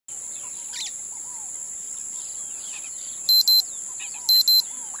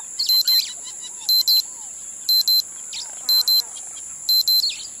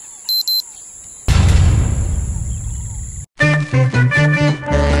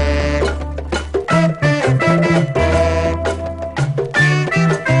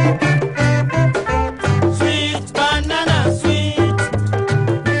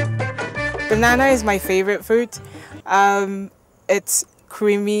Banana is my favorite fruit. It's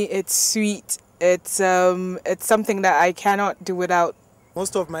creamy, it's sweet, it's something that I cannot do without.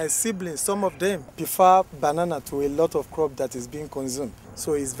 Most of my siblings, some of them prefer banana to a lot of crop that is being consumed.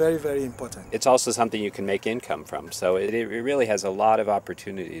 So it's very, very important. It's also something you can make income from. So it really has a lot of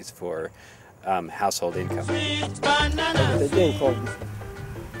opportunities for household income.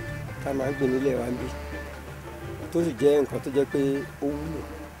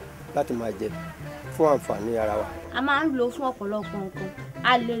 A máa ń lò fún ọ̀pọ̀lọpọ̀ nǹkan.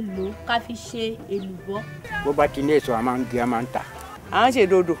 A lè lò ká fi ṣe èlùbọ́. Bó bá ti ní èso a máa ń gé a máa ń tà. À ń ṣe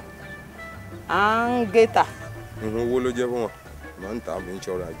dòdò, à ń gé tà. Owó ló jẹ́ fún wọn, máa ń tà bí ń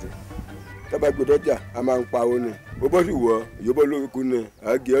ṣọ́ra jù. Tábà gbé dọ́jà a máa ń pa owó ni. Bó bá sì wọ̀ yóò lórí kú ni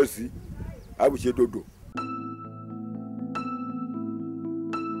à gé ọ́ sí, à bù ṣe dòdò.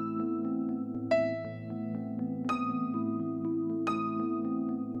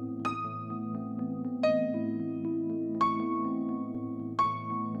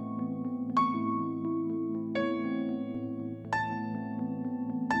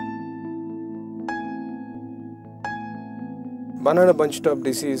 Banana Bunchy Top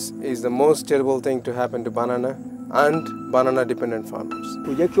Disease is the most terrible thing to happen to banana and banana dependent farmers.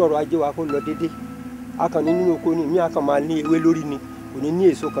 Since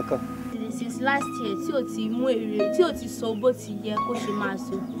last year, tí ó ti mú èrè, tí ó ti sọ bó ti yẹ kó ṣe máa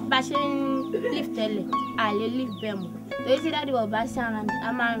sọ. Bá ṣe ń live tẹ́lẹ̀, a lè live bẹ́ẹ̀ mọ́. Torí tí dáàdì wa bá ṣe ara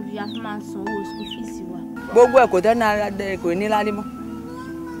a máa ń rí a máa ń san owó school fees wa. Gbogbo ẹ̀ kò tẹ́ná kò ní lárí mọ́.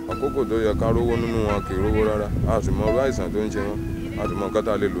 Àkókò tó yẹ ká rówó nínú wọn kì í rówó rárá. A sì mọ àìsàn tó ń ṣe wọn, a sì mọ nǹkan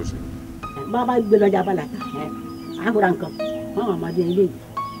tá a lè lò sí. Bàbá gbé lọ́jà bàlàkà, àkùrà nǹkan, wọ́n wà máa dé ilé yìí.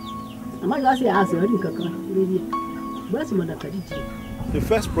 Àmọ́ ìgbà sí àṣẹ rí nǹkan kan lórí ẹ̀. Bẹ́ẹ̀ sì mọ̀ nà kàdí jì. The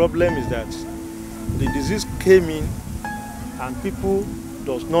first problem is that the disease came in and people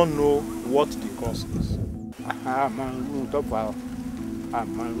does not know what the cause is. Àmọ́ irú tó fà á,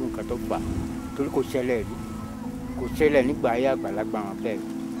 àmọ́ irú nǹkan tó fà á, torí kò ṣẹlẹ̀ rí, kò ṣẹlẹ̀ nígbà ayé àgbàlagbà wọn bẹ́ẹ̀.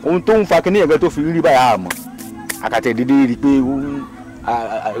 Ohun tó ń fa kíní ẹ̀gbẹ́ tó fi rí báyà àmọ́ àkàtẹ̀ dídí rí pé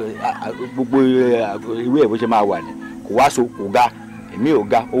gbogbo ìwé ẹ̀ bó ṣe máa wà ní kò wá so kò ga èmi ò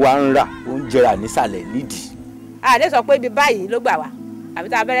ga ó wá ń rà ó ń jẹrà nísàlẹ̀ nídìí. Àdé sọ pé ibi báyìí ló gbà wá àbí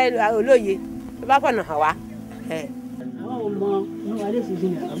tá a bẹ̀rẹ̀ olóye ló bá fọ̀nà hàn wá. Àwọn ọmọ wọn wà lè ṣiṣẹ́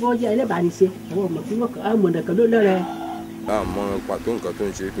yẹn àbọ̀ jẹ́ ẹlẹ́bàánisẹ́ àwọn ọmọ tí wọ́n mọ̀ nìkan ló lọ́rẹ̀. Àmọ́ pàtó nǹkan tó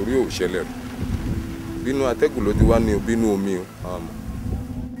ń ṣe torí ò ṣẹlẹ̀ bínú atẹ́gùn ló ti wá ní bínú omi o.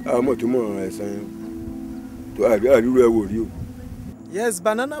 Àmọ́ tí mo ràn ẹ̀sán tó àdúrà ẹ̀wò rí o. Yes,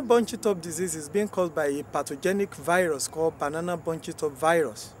 banana bunchy top disease is being caused by a pathogenic virus called banana bunchy top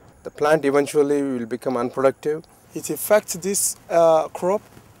virus. The plant eventually will become unproductive. It affects this crop,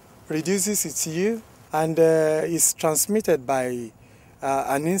 reduces its yield, and is transmitted by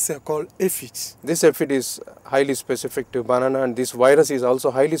an insect called aphid. This aphid is highly specific to banana, and this virus is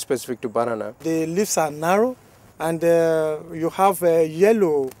also highly specific to banana. The leaves are narrow, and you have a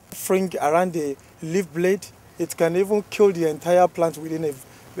yellow fringe around the leaf blade. It can even kill the entire plant within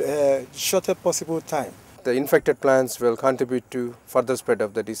a shortest possible time. The infected plants will contribute to further spread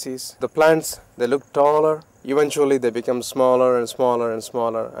of the disease. The plants, they look taller. Eventually, they become smaller and smaller and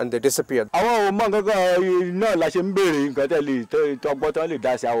smaller, and they disappear. Àwọn ọmọ nǹkan náà la ṣe ń béèrè nǹkan tẹ́ lè tọ́gbọ́n tán lè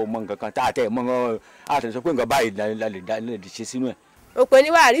dá sí àwọn ọmọ nǹkan tá a tẹ̀ mọ́ àtẹ̀sọ́ pé nǹkan báyìí la lè ṣe sínú ẹ̀. Òpin ní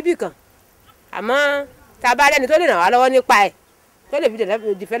wàá rí bì kan àmọ́ tá a bá rẹ́ni tó lè ràn wá lọ́wọ́ nípa ẹ̀ tó lè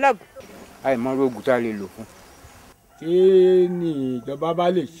fi develop. Àìmọ́ oògùn tá a lè lò fún. Tí ní ìjọba bá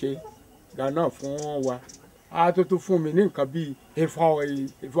lè ṣe gánà fún wa a tó tún fún mi ní nǹkan bíi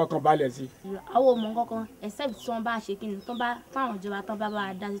ìfọkànbalẹ̀ sí. Àwọn ọmọ kankan except tí wọ́n bá ṣe kí ni tó bá fáwọn ìjọba tó bá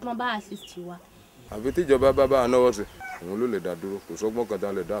bá dá sí tí wọ́n bá assist wa. Àfi tí ìjọba bá bá a náwó sí òun ló lè dá dúró kò sọ́gbọ́n kan tá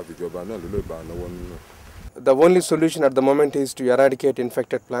a lè dá àfi ìjọba náà ló lè bá a náwó nínú. The only solution at the moment is to eradicate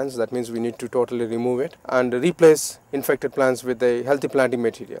infected plants. That means we need to totally remove it and replace infected plants with a healthy planting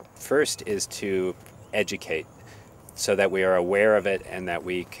material. First is to educate so that we are aware of it and that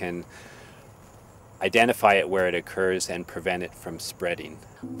we can identify it where it occurs and prevent it from spreading.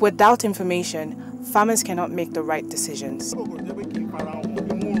 Without information, farmers cannot make the right decisions.